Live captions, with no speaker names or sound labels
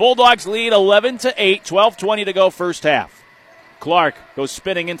Bulldogs lead 11-8, 12:20 to go first half. Clark goes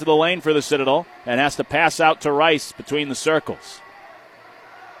spinning into the lane for the Citadel and has to pass out to Rice between the circles.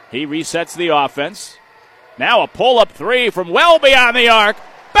 He resets the offense. Now a pull-up three from well beyond the arc.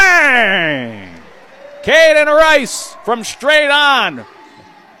 Bang! Caden Rice from straight on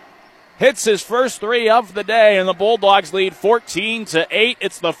hits his first three of the day, and the Bulldogs lead 14-8.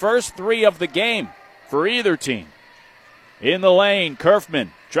 It's the first three of the game for either team. In the lane, Kerfman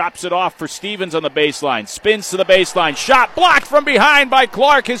drops it off for Stevens on the baseline. Spins to the baseline. Shot blocked from behind by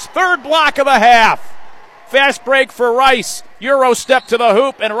Clark. His third block of the half. Fast break for Rice. Euro step to the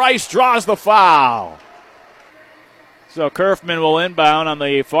hoop, and Rice draws the foul. So Kerfman will inbound on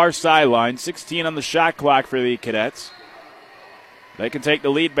the far sideline. 16 on the shot clock for the Cadets. They can take the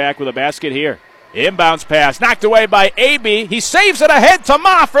lead back with a basket here. Inbounds pass, knocked away by A.B. He saves it ahead to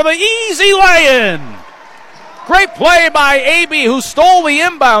Moff for the easy lay-in. Great play by A.B., who stole the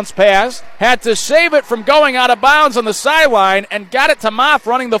inbounds pass, had to save it from going out of bounds on the sideline, and got it to Moff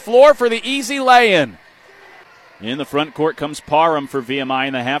running the floor for the easy lay-in. In the front court comes Parham for VMI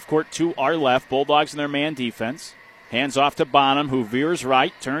in the half court to our left. Bulldogs in their man defense. Hands off to Bonham, who veers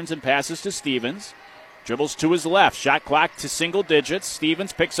right, turns and passes to Stevens. Dribbles to his left. Shot clock to single digits.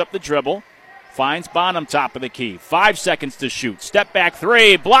 Stevens picks up the dribble. Finds Bonham top of the key. 5 seconds to shoot. Step back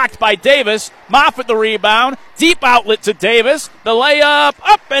three. Blocked by Davis. Moffitt the rebound. Deep outlet to Davis. The layup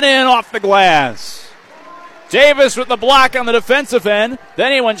up and in off the glass. Davis with the block on the defensive end.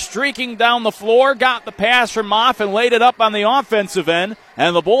 Then he went streaking down the floor. Got the pass from Moff and laid it up on the offensive end.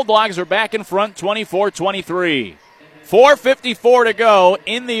 And the Bulldogs are back in front 24-23. 4:54 to go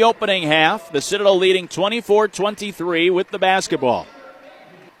in the opening half. The Citadel leading 24-23 with the basketball.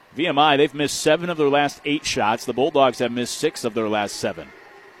 VMI, they've missed 7 of their last 8 shots. The Bulldogs have missed 6 of their last 7.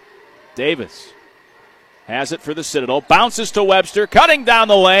 Davis has it for the Citadel. Bounces to Webster, cutting down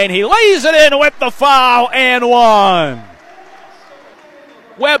the lane. He lays it in with the foul and one.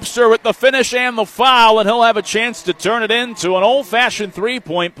 Webster with the finish and the foul, and he'll have a chance to turn it into an old-fashioned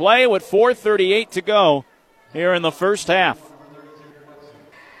three-point play with 4:38 to go here in the first half.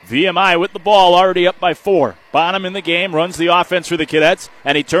 VMI with the ball, already up by 4. Bonham in the game, runs the offense for the Cadets,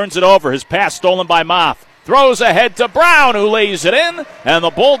 and he turns it over. His pass stolen by Moff. Throws ahead to Brown, who lays it in, and the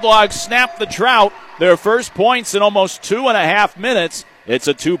Bulldogs snap the drought. Their first points in almost 2.5 minutes. It's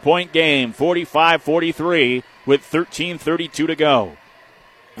a 2-point game, 45-43, with 13:32 to go.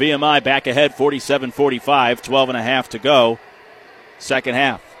 VMI back ahead, 47-45, 12.5 to go. Second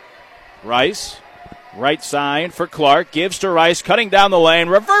half. Rice. Right side for Clark, gives to Rice, cutting down the lane.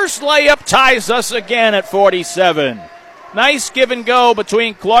 Reverse layup ties us again at 47. Nice give and go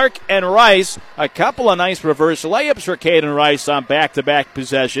between Clark and Rice. A couple of nice reverse layups for Caden Rice on back-to-back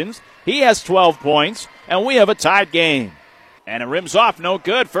possessions. He has 12 points, and we have a tied game. And it rims off, no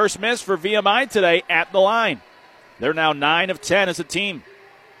good. First miss for VMI today at the line. They're now 9 of 10 as a team.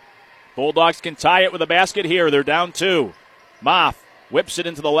 Bulldogs can tie it with a basket here. They're down 2. Moff whips it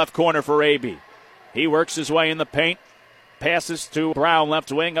into the left corner for A.B. He works his way in the paint. Passes to Brown,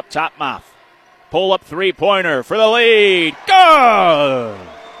 left wing, up top Moff. Pull-up three-pointer for the lead. Good!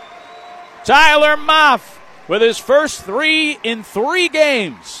 Tyler Moff with his first 3 in 3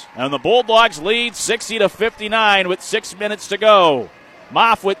 games. And the Bulldogs lead 60-59 with 6 minutes to go.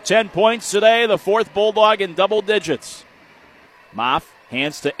 Moff with 10 points today, the 4th Bulldog in double digits. Moff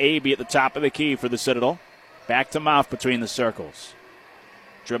hands to A.B. at the top of the key for the Citadel. Back to Moff between the circles.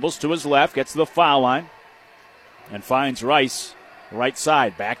 Dribbles to his left, gets to the foul line, and finds Rice, right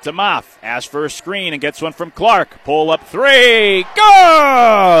side. Back to Moff. Asks for a screen and gets one from Clark. Pull up 3.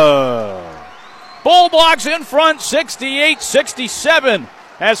 Good! Bulldogs in front, 68-67,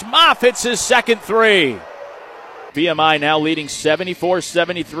 as Moff hits his second 3. VMI now leading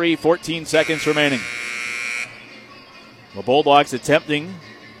 74-73, 14 seconds remaining. The Bulldogs attempting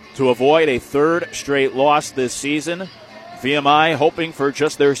to avoid a 3rd straight loss this season. VMI hoping for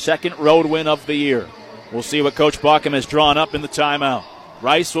just their 2nd road win of the year. We'll see what Coach Buckham has drawn up in the timeout.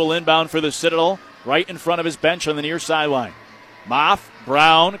 Rice will inbound for the Citadel, right in front of his bench on the near sideline. Moff,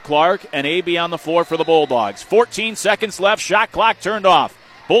 Brown, Clark, and A.B. on the floor for the Bulldogs. 14 seconds left, shot clock turned off.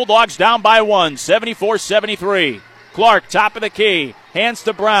 Bulldogs down by 1, 74-73. Clark, top of the key, hands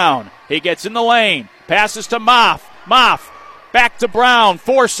to Brown. He gets in the lane, passes to Moff. Moff. Back to Brown,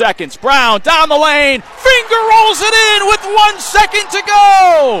 4 seconds. Brown down the lane, finger rolls it in with 1 second to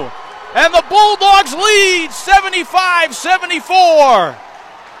go. And the Bulldogs lead 75-74.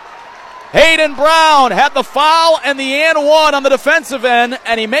 Hayden Brown had the foul and the and one on the defensive end,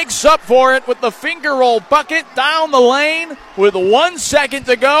 and he makes up for it with the finger roll bucket down the lane with 1 second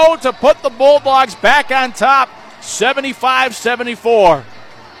to go to put the Bulldogs back on top, 75-74.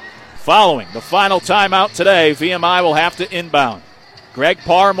 Following the final timeout today, VMI will have to inbound. Greg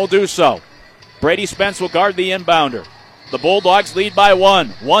Parham will do so. Brady Spence will guard the inbounder. The Bulldogs lead by 1.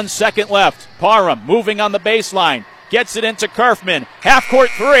 1 second left. Parham moving on the baseline. Gets it into Kerfman.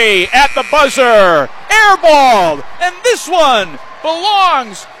 Half-court three at the buzzer. Airballed. And this one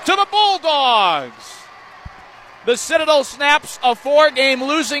belongs to the Bulldogs. The Citadel snaps a 4-game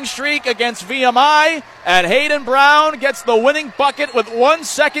losing streak against VMI, and Hayden Brown gets the winning bucket with 1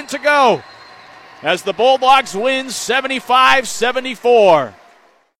 second to go as the Bulldogs win 75-74.